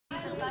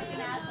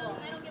fucking asshole.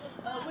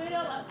 A widow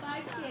of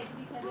 5 kids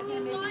because of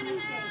him making a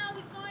mistake.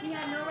 He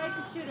had no right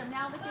to shoot him.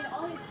 Now look at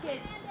all his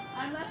kids.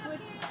 I'm left with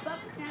Buck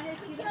Hernandez.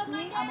 He left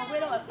me. I'm a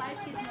widow of 5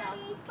 kids now.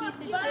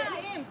 Piece of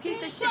shit.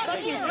 Piece of shit. Fuck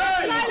him.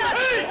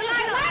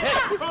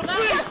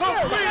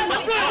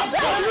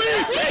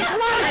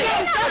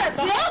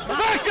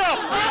 Back up!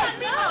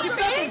 You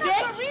fucking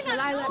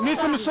bitch. Need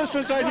some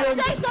assistance out here.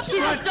 She's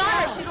a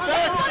daughter. She's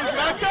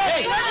Back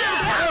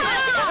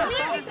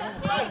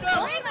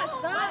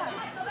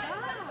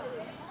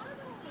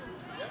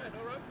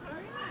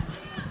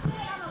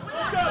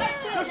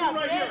This one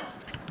right here.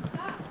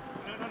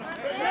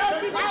 No,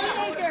 she's a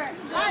teenager.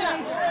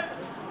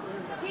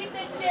 Piece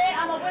of shit.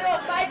 I'm a widow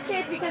of 5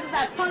 kids because of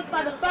that punk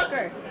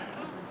motherfucker.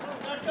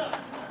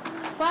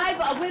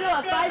 A widow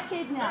of 5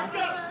 kids now.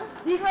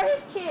 These were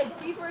his kids.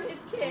 These were his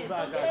kids.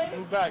 Okay?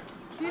 Move back.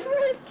 These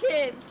were his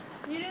kids.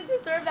 He didn't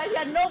deserve that. He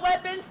had no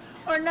weapons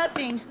or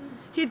nothing.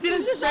 He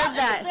didn't deserve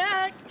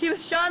that. He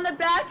was shot in the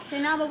back,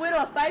 and now I'm a widow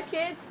of 5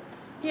 kids.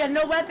 He had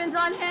no weapons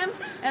on him,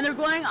 and they're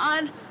going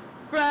on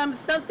from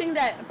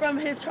from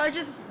his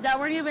charges that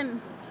weren't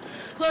even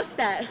close to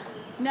that.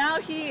 Now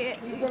he's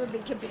never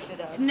been convicted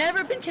of.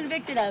 Never been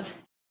convicted of.